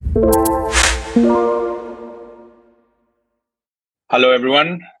Hello,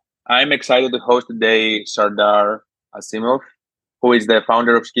 everyone. I'm excited to host today Sardar Asimov, who is the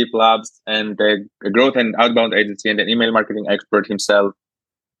founder of Skip Labs and a growth and outbound agency and an email marketing expert himself.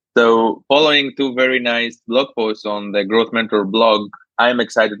 So, following two very nice blog posts on the Growth Mentor blog, I'm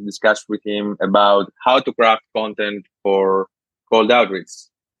excited to discuss with him about how to craft content for cold outreach.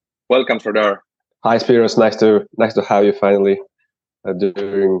 Welcome, Sardar. Hi, Spiros. Nice to have you finally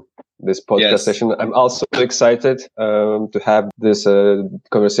during this podcast session. I'm also excited to have this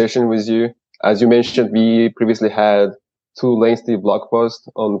conversation with you. As you mentioned, we previously had two lengthy blog posts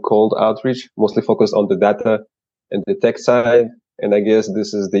on cold outreach, mostly focused on the data and the tech side. And I guess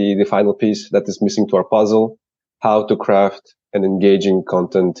this is the final piece that is missing to our puzzle: how to craft an engaging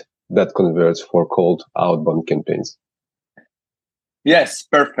content that converts for cold outbound campaigns. Yes,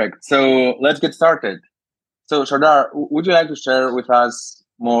 perfect. So let's get started. So, Sardar, would you like to share with us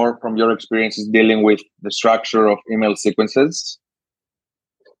more from your experiences dealing with the structure of email sequences?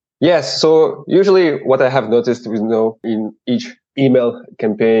 Yes. So usually what I have noticed is, in each email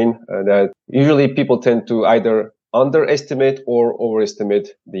campaign that usually people tend to either underestimate or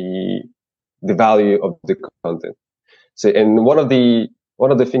overestimate the value of the content. So, and one of the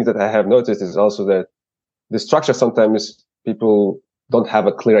things that I have noticed is also that the structure, sometimes people don't have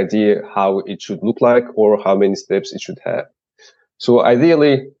a clear idea how it should look like or how many steps it should have. So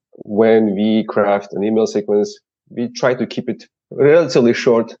ideally, when we craft an email sequence, we try to keep it relatively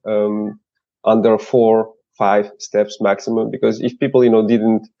short, under 4-5 steps maximum, because if people,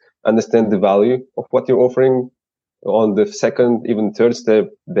 didn't understand the value of what you're offering on the second, even third step,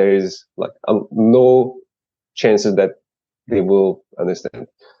 there is no chances that they will understand.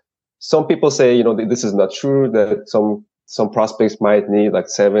 Some people say, this is not true, that some prospects might need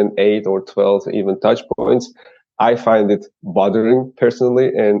 7, 8, or 12 even touch points. I find it bothering personally,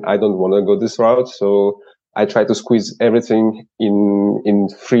 and I don't want to go this route. So I try to squeeze everything in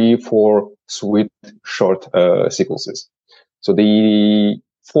 3-4 sweet, short sequences. So the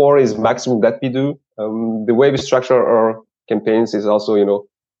 4 is maximum that we do. The way we structure our campaigns is also,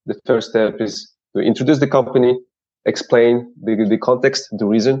 the first step is to introduce the company, explain the context, the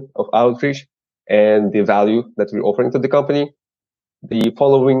reason of outreach, and the value that we're offering to the company. The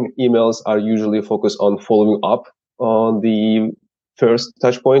following emails are usually focused on following up on the first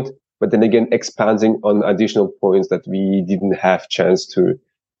touch point, but then again, expanding on additional points that we didn't have chance to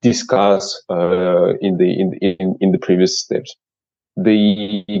discuss in the previous steps.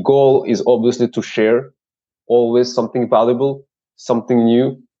 The goal is obviously to share always something valuable, something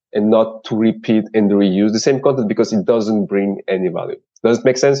new, and not to repeat and reuse the same content because it doesn't bring any value. Does it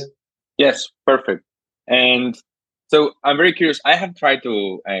make sense? Yes, perfect. And so I'm very curious. I have tried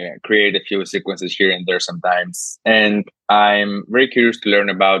to create a few sequences here and there sometimes, and I'm very curious to learn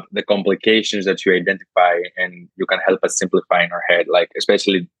about the complications that you identify, and you can help us simplify in our head, like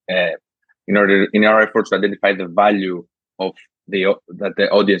especially in our efforts to identify the value of that the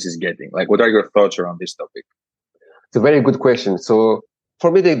audience is getting. Like, what are your thoughts around this topic? It's a very good question. So for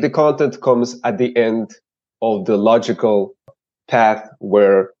me, the content comes at the end of the logical path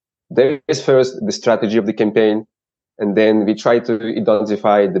where there is first the strategy of the campaign, and then we try to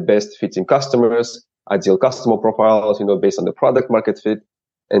identify the best fitting customers, ideal customer profiles, based on the product market fit.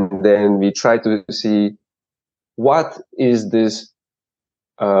 And then we try to see what is this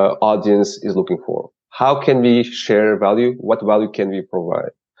audience is looking for. How can we share value? What value can we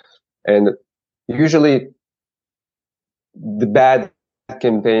provide? And usually the bad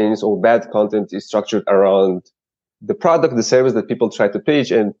campaigns or bad content is structured around the product, the service that people try to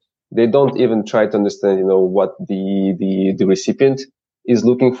pitch, and they don't even try to understand, what the recipient is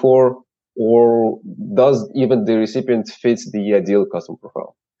looking for, or does even the recipient fits the ideal customer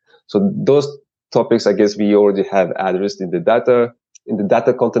profile. So those topics, I guess, we already have addressed in the data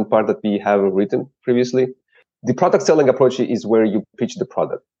content part that we have written previously. The product selling approach is where you pitch the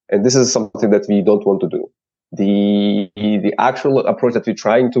product, and this is something that we don't want to do. The actual approach that we're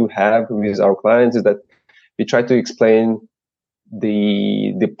trying to have with our clients is that we try to explain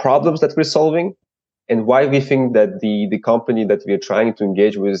the problems that we're solving and why we think that the company that we are trying to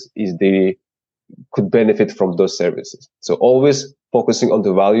engage with could benefit from those services. So always focusing on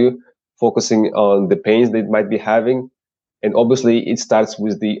the value, focusing on the pains they might be having. And obviously it starts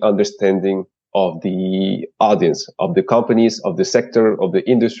with the understanding of the audience, of the companies, of the sector, of the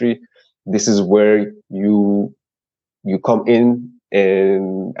industry. This is where you come in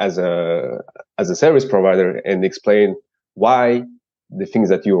and as a service provider and explain why the things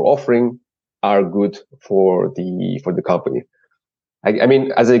that you're offering are good for the company. I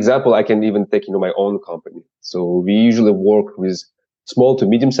mean, as an example, I can even take, my own company. So we usually work with small to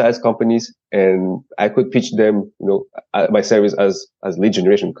medium-sized companies, and I could pitch them, my service as lead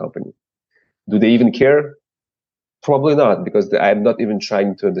generation company. Do they even care? Probably not, because I'm not even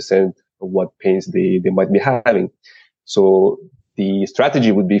trying to understand what pains they might be having. So the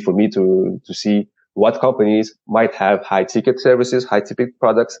strategy would be for me to see what companies might have high ticket services, high ticket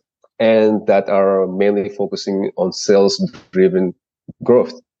products, and that are mainly focusing on sales driven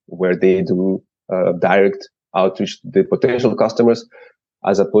growth, where they do direct outreach to the potential customers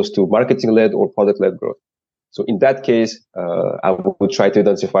as opposed to marketing led or product led growth. So in that case, I would try to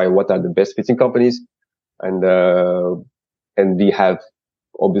identify what are the best fitting companies, and we have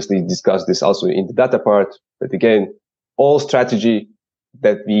obviously discussed this also in the data part. But again, all strategy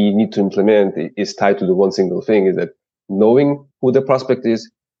that we need to implement is tied to the one single thing: is that knowing who the prospect is,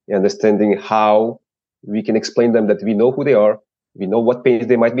 understanding how we can explain them that we know who they are, we know what pains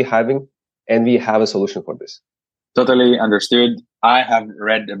they might be having, and we have a solution for this. Totally understood. I have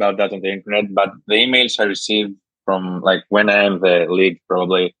read about that on the internet, but the emails I receive from like when I am the lead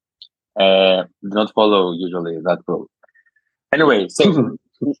probably do not follow usually that rule. Anyway, so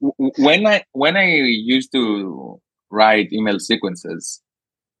when I used to write email sequences,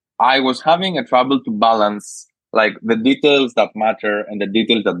 I was having a trouble to balance like the details that matter and the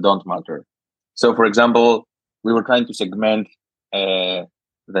details that don't matter. So, for example, we were trying to segment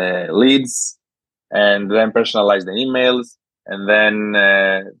the leads and then personalize the emails and then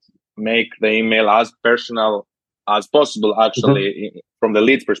make the email as personal as possible, actually, from the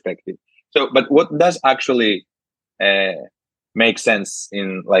lead's perspective. So, but what does actually make sense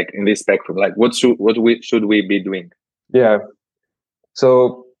in this spectrum? Like, what should we be doing? Yeah.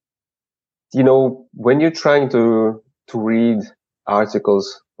 So, when you're trying to read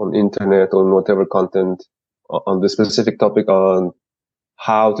articles on internet, on whatever content, on the specific topic on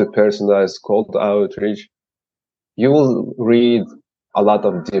how to personalize cold outreach, you will read a lot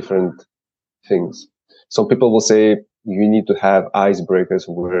of different things. Some people will say you need to have icebreakers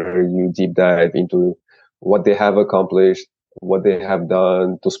where you deep dive into what they have accomplished, what they have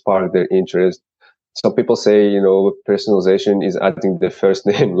done to spark their interest. Some people say, personalization is adding the first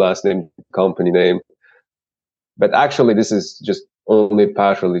name, last name, company name. But actually, this is just only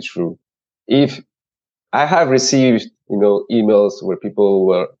partially true. If I have received, emails where people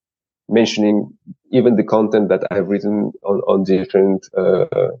were mentioning even the content that I've written on different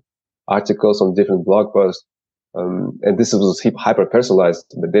articles, on different blog posts, and this was hyper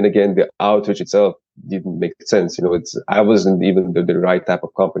personalized. But then again, the outreach itself didn't make sense. I wasn't even the right type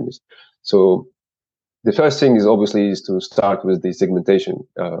of companies. So the first thing is obviously to start with the segmentation.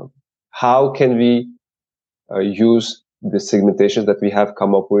 How can we use the segmentation that we have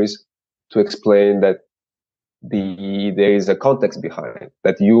come up with to explain that there is a context behind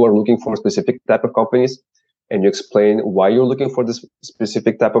that you are looking for a specific type of companies, and you explain why you're looking for this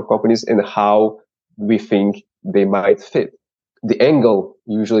specific type of companies and how we think they might fit. The angle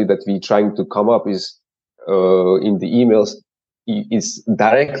usually that we trying to come up is in the emails is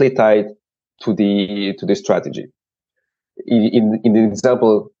directly tied to the strategy. In the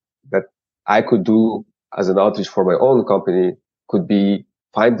example that I could do as an outreach for my own company could be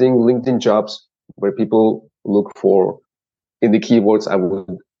finding LinkedIn jobs where people look for, in the keywords, I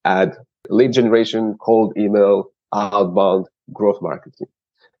would add lead generation, cold email, outbound, growth marketing.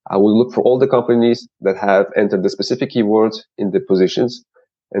 I would look for all the companies that have entered the specific keywords in the positions.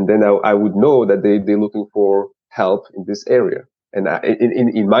 And then I would know that they're looking for help in this area. And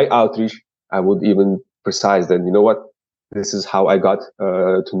in my outreach, I would even precise that, this is how I got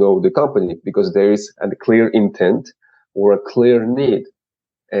to know the company, because there is a clear intent or a clear need.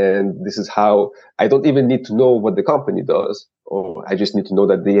 And this is how I don't even need to know what the company does, or I just need to know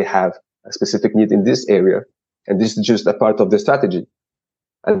that they have a specific need in this area. And this is just a part of the strategy.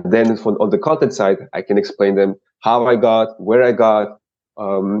 And then on the content side, I can explain them how I got, where I got.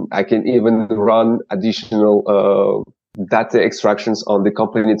 I can even run additional data extractions on the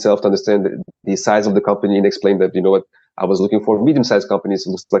company itself to understand the size of the company and explain that, I was looking for medium-sized companies. It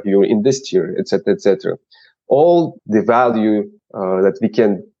looks like you're in this tier, et cetera, et cetera. All the value that we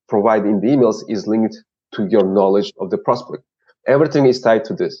can provide in the emails is linked to your knowledge of the prospect. Everything is tied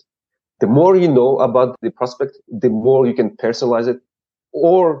to this. The more you know about the prospect, the more you can personalize it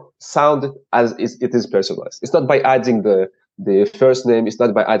or sound it as it is personalized. It's not by adding the first name. It's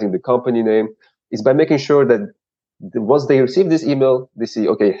not by adding the company name. It's by making sure that once they receive this email, they see,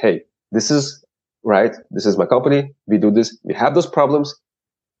 okay, hey, this is right. This is my company. We do this. We have those problems.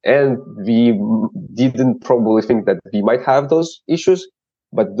 And we didn't probably think that we might have those issues,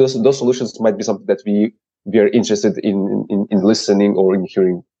 but those solutions might be something that we are interested in listening or in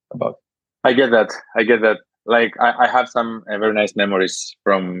hearing about. I get that. Like I have some very nice memories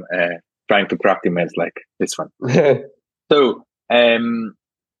from trying to craft emails like this one. So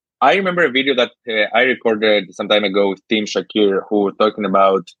I remember a video that I recorded some time ago with Tim Shakir, who was talking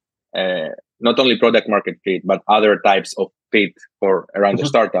about uh, not only product market fit, but other types of fit for around the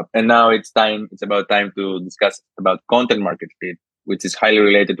startup. And now it's about time to discuss about content market fit, which is highly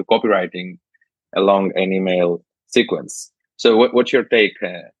related to copywriting along an email sequence. So what's your take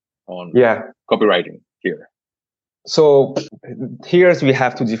on copywriting here? So here we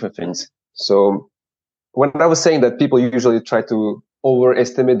have two different things. So when I was saying that people usually try to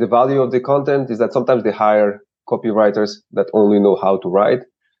overestimate the value of the content, is that sometimes they hire copywriters that only know how to write,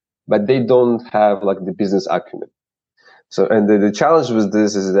 but they don't have like the business acumen. So, and the challenge with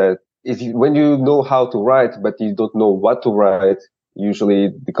this is that when you know how to write, but you don't know what to write, usually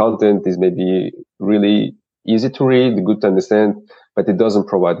the content is maybe really easy to read, good to understand, but it doesn't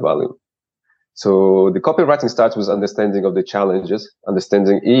provide value. So the copywriting starts with understanding of the challenges,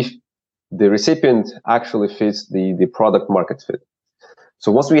 understanding if the recipient actually fits the product market fit.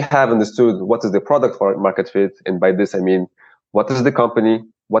 So once we have understood what is the product market fit, and by this I mean what is the company,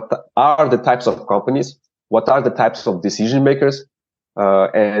 what are the types of companies, what are the types of decision makers,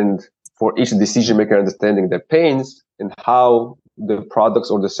 and for each decision maker understanding their pains and how the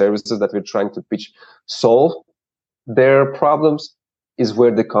products or the services that we're trying to pitch solve their problems is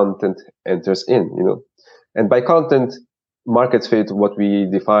where the content enters in, And by content market fit, what we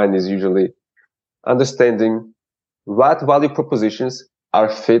define is usually understanding what value propositions are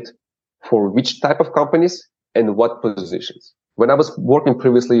fit for which type of companies and what positions. When I was working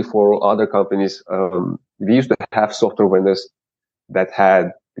previously for other companies, we used to have software vendors that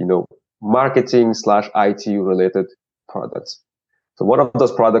had, marketing / IT related products. So one of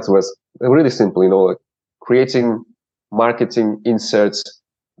those products was really simple, creating marketing inserts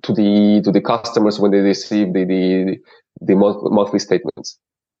to the customers when they receive the monthly statements.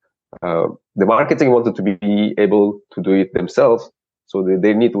 The marketing wanted to be able to do it themselves, so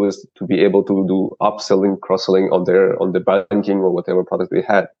their need was to be able to do upselling, cross-selling on the banking or whatever product they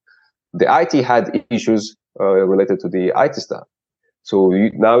had. The IT had issues related to the IT stuff. So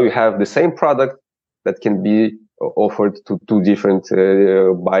now you have the same product that can be offered to two different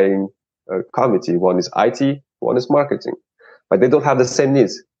buying committee. One is IT, one is marketing, but they don't have the same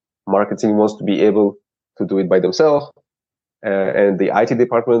needs. Marketing wants to be able to do it by themselves, and the IT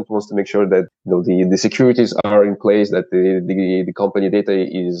department wants to make sure that the securities are in place, that the company data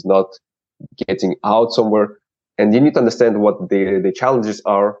is not getting out somewhere, and you need to understand what the challenges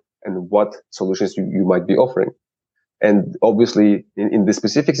are and what solutions you might be offering. And obviously, in this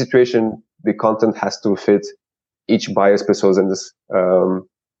specific situation, the content has to fit each buyer's persona's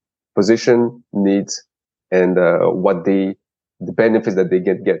position, needs, and what the benefits that they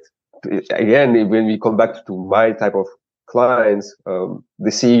get. Again, when we come back to my type of clients,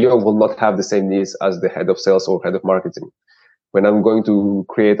 the CEO will not have the same needs as the head of sales or head of marketing. When I'm going to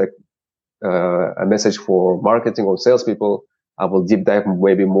create a message for marketing or salespeople, I will deep dive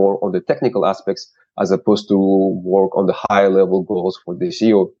maybe more on the technical aspects as opposed to work on the high level goals for the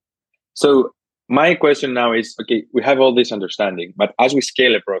CEO. So my question now is, okay, we have all this understanding, but as we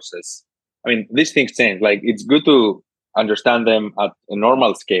scale a process, I mean, these things change. Like, it's good to understand them at a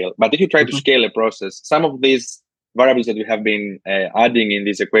normal scale, but if you try to scale a process, some of these variables that you have been adding in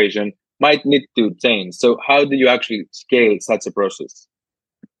this equation might need to change. So how do you actually scale such a process?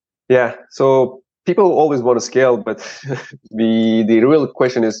 Yeah, so people always want to scale, but the real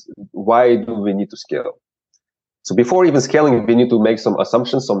question is, why do we need to scale? So before even scaling, we need to make some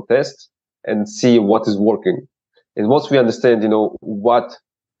assumptions, some tests, and see what is working. And once we understand, what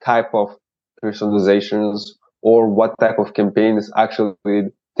type of personalizations or what type of campaigns actually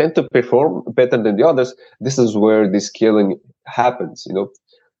tend to perform better than the others, this is where the scaling happens.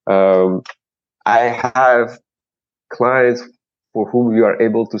 I have clients for whom we are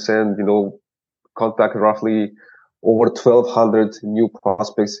able to send, contact roughly over 1,200 new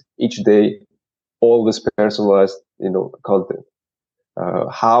prospects each day, always personalized, content.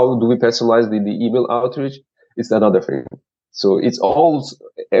 How do we personalize the email outreach? It's another thing. So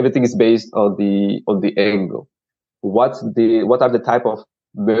everything is based on the angle. What are the type of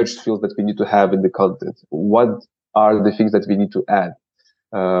merged fields that we need to have in the content? What are the things that we need to add?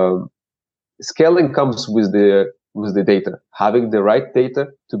 Scaling comes with the data, having the right data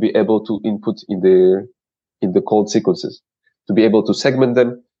to be able to input in the code sequences, to be able to segment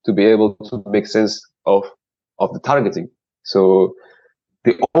them, to be able to make sense of the targeting. So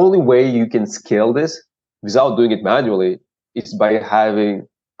the only way you can scale this without doing it manually is by having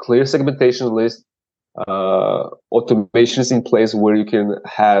clear segmentation lists, automations in place where you can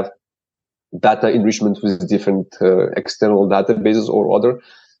have data enrichment with different external databases or other,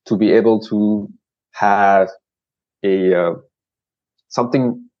 to be able to have a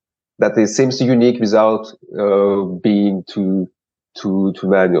something that seems unique without being too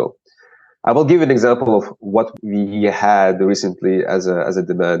manual. I will give an example of what we had recently as a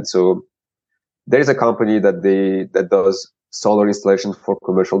demand. So there is a company that does solar installation for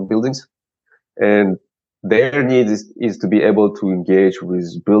commercial buildings, and their need is to be able to engage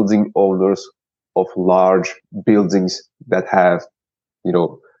with building owners of large buildings that have,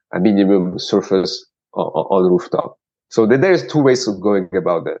 a minimum surface on rooftop. So there's two ways of going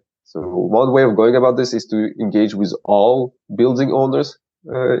about that. So one way of going about this is to engage with all building owners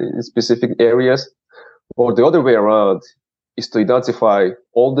in specific areas, or the other way around is to identify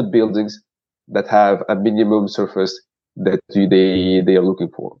all the buildings that have a minimum surface that they are looking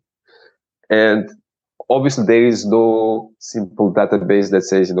for. And obviously there is no simple database that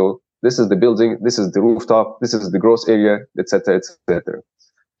says, this is the building, this is the rooftop, this is the gross area, etc., etc.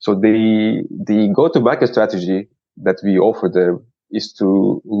 So the go-to-market strategy that we offer them is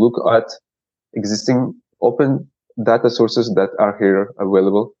to look at existing open data sources that are here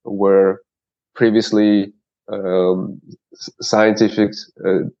available, where previously scientists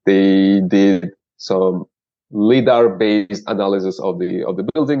they did some lidar-based analysis of the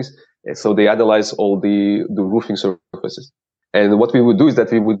buildings. So they analyze all the roofing surfaces. And what we would do is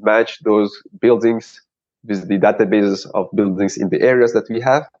that we would match those buildings with the databases of buildings in the areas that we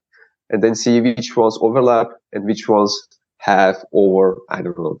have, and then see which ones overlap and which ones have over,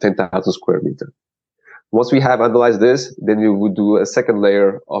 10,000 square meters. Once we have analyzed this, then we would do a second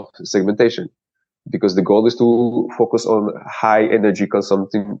layer of segmentation, because the goal is to focus on high energy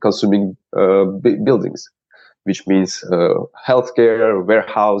consuming buildings, which means healthcare,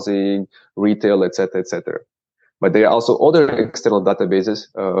 warehousing, retail, etc., etc. But there are also other external databases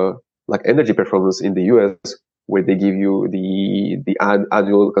like energy performance in the US, where they give you the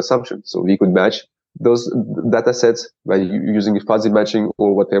annual consumption. So we could match those data sets by using fuzzy matching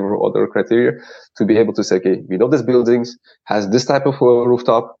or whatever other criteria to be able to say, okay, we know this buildings has this type of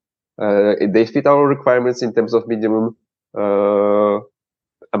rooftop. They fit our requirements in terms of minimum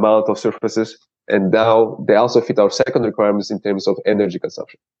amount of surfaces. And now they also fit our second requirements in terms of energy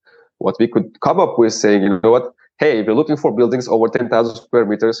consumption. What we could come up with saying, hey, if you're looking for buildings over 10,000 square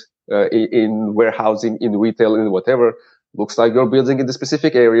meters in warehousing, in retail, in whatever, looks like you're building in the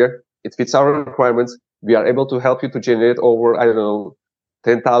specific area. It fits our requirements. We are able to help you to generate over,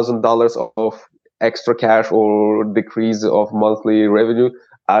 $10,000 of extra cash or decrease of monthly revenue.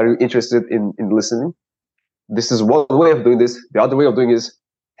 Are you interested in listening? This is one way of doing this. The other way of doing is,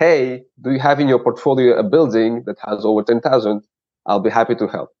 hey, do you have in your portfolio a building that has over 10,000? I'll be happy to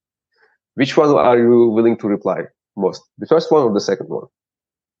help. Which one are you willing to reply most? The first one or the second one?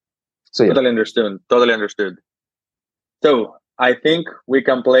 So yeah. Totally understood. So I think we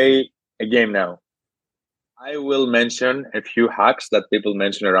can play a game now. I will mention a few hacks that people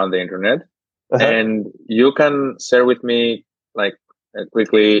mention around the internet, and you can share with me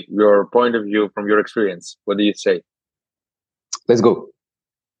quickly your point of view from your experience. What do you say? Let's go.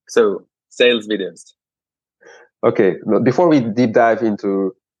 So sales videos. Okay. Before we deep dive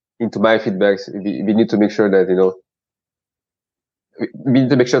into my feedbacks, we need to make sure that, we need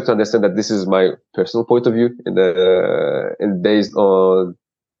to make sure to understand that this is my personal point of view and based on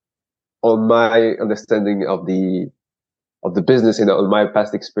my understanding of the business and on my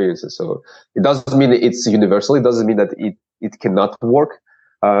past experiences. So it doesn't mean it's universal. It doesn't mean that it cannot work.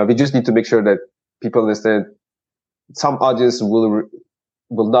 We just need to make sure that people understand some audience will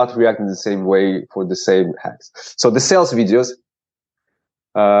not react in the same way for the same hacks. So the sales videos,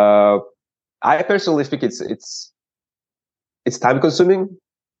 I personally think it's time consuming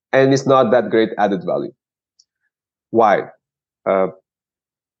and it's not that great added value. Why?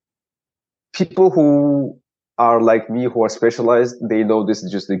 People who are like me, who are specialized, they know this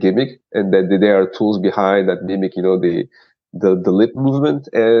is just a gimmick, and that there are tools behind that mimic, the lip movement.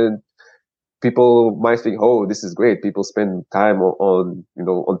 And people might think, oh, this is great. People spend time on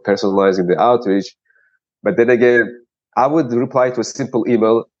personalizing the outreach. But then again, I would reply to a simple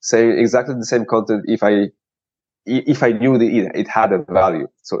email saying exactly the same content if I knew it had a value.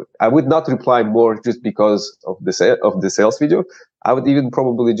 So I would not reply more just because of the sales video. I would even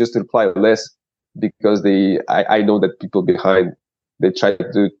probably just reply less because I know that people behind, they try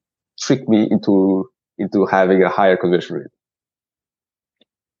to trick me into having a higher conversion rate.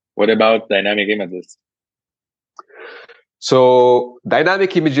 What about dynamic images? So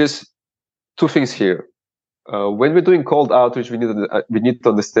dynamic images, two things here. When we're doing cold outreach, we need to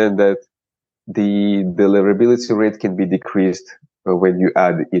understand that the deliverability rate can be decreased when you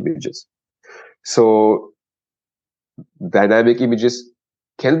add images. So dynamic images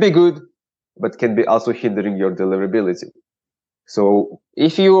can be good, but can be also hindering your deliverability. So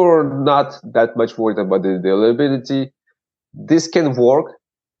if you're not that much worried about the deliverability, this can work,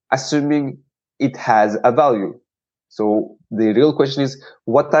 assuming it has a value. So the real question is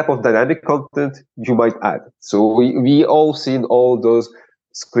what type of dynamic content you might add. So we all seen all those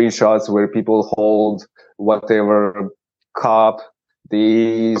screenshots where people hold whatever cup,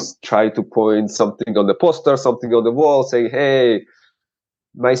 they try to point something on the poster, something on the wall, saying, hey,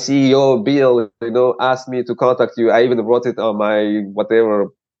 my CEO Bill, asked me to contact you. I even wrote it on my whatever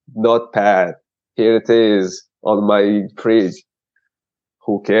notepad. Here it is on my fridge.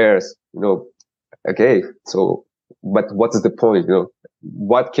 Who cares? Okay. So, but what is the point?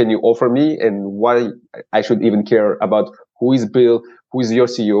 What can you offer me, and why I should even care about who is Bill, who is your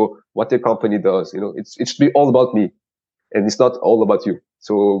CEO, what your company does? It should be all about me, and it's not all about you.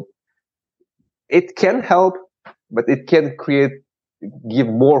 So it can help, but it can give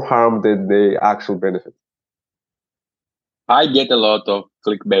more harm than the actual benefit. I get a lot of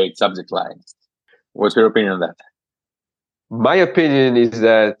clickbait subject lines. What's your opinion on that? My opinion is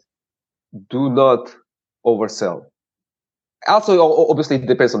that do not oversell. Also, obviously, it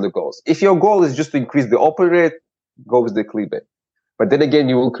depends on the goals. If your goal is just to increase the open rate, go with the clickbait. But then again,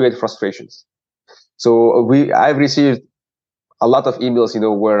 you will create frustrations. So I've received a lot of emails,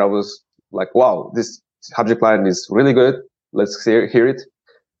 where I was like, wow, this subject line is really good. Let's hear it.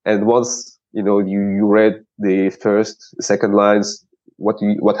 And once, you read the first, second lines,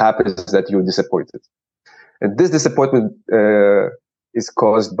 what happens is that you're disappointed. And this disappointment is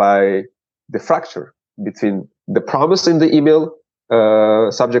caused by the fracture between the promise in the email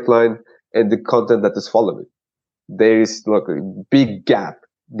subject line and the content that is following. There is like a big gap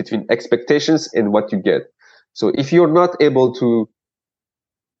between expectations and what you get. So if you're not able to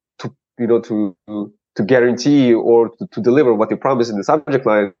guarantee or to deliver what you promise in the subject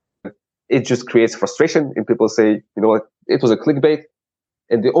line, it just creates frustration, and people say, what, it was a clickbait.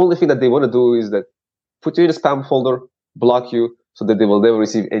 And the only thing that they want to do is that put you in a spam folder, block you, so that they will never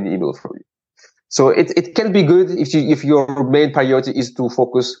receive any email from you. So it can be good if your main priority is to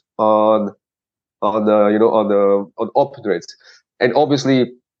focus on open rates. And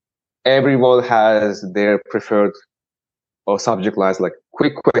obviously everyone has their preferred or subject lines, like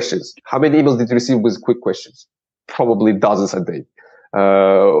quick questions. How many emails did you receive with quick questions? Probably dozens a day.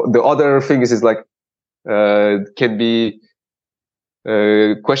 The other thing is like can be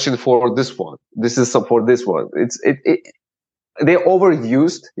question for this one. This is for this one. They're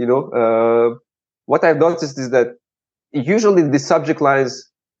overused. What I've noticed is that usually the subject lines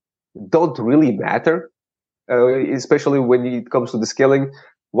don't really matter, especially when it comes to the scaling.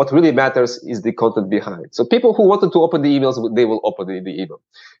 What really matters is the content behind. So people who wanted to open the emails, they will open the email.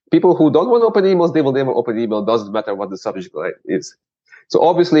 People who don't want to open emails, they will never open the email. Doesn't matter what the subject line is. So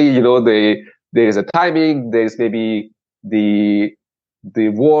obviously, there is a timing. There's maybe the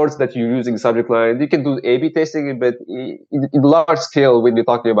words that you're using subject line. You can do A/B testing, but in large scale, when you're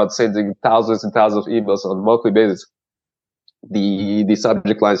talking about sending thousands and thousands of emails on a monthly basis, the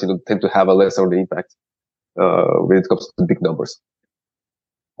subject lines tend to have a lesser impact when it comes to big numbers.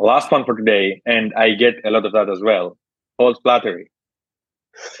 Last one for today, and I get a lot of that as well. False flattery,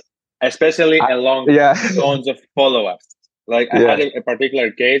 especially along tons of follow-ups. Like I had a particular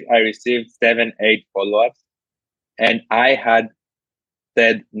case, I received 7, 8 follow-ups, and I had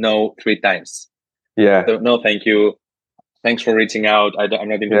said no 3 times. Yeah. So no, thank you. Thanks for reaching out. I'm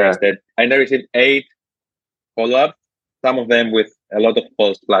not interested. I now received 8 follow-ups, some of them with a lot of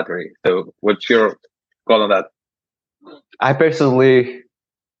false flattery. So what's your call on that? I personally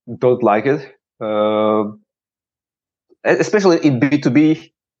don't like it. Especially in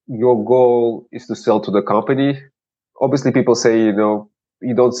B2B, your goal is to sell to the company. Obviously, people say, you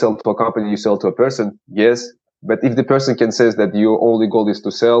don't sell to a company, you sell to a person. Yes. But if the person can say that your only goal is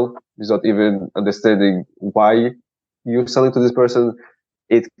to sell, without even understanding why you're selling to this person,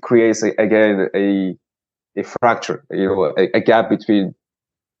 it creates again a fracture, a gap between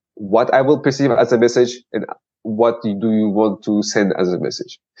what I will perceive as a message and what do you want to send as a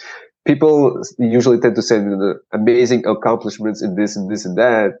message. People usually tend to send amazing accomplishments in this and this and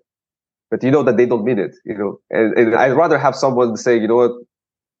that, but you know that they don't mean it, and I'd rather have someone say, you know what,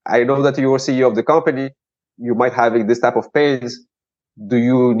 I know that you're CEO of the company, you might having this type of pains. Do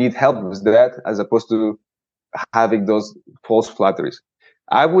you need help with that? As opposed to having those false flatteries.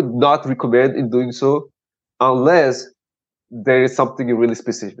 I would not recommend in doing so unless there is something really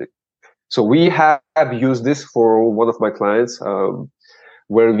specific. So we have used this for one of my clients,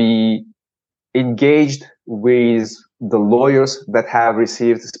 where we engaged with the lawyers that have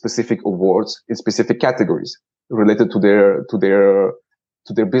received specific awards in specific categories related to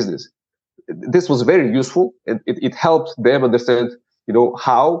their business. This was very useful, and it helped them understand,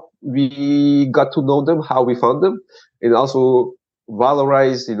 how we got to know them, how we found them, and also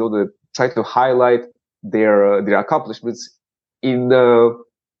valorize, try to highlight their accomplishments in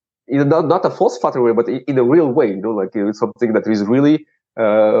not a false flatter way, but in a real way. Like it's something that is really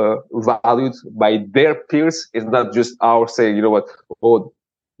valued by their peers. It's not just our saying, what, oh,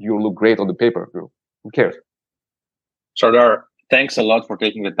 you look great on the paper. Who cares? Sardar, thanks a lot for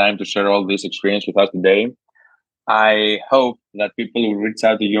taking the time to share all this experience with us today. I hope that people will reach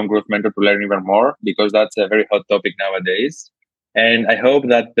out to Young Growth Mentor to learn even more, because that's a very hot topic nowadays. And I hope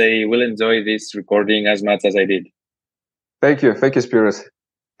that they will enjoy this recording as much as I did. Thank you. Thank you, Spiros.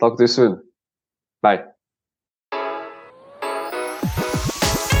 Talk to you soon. Bye.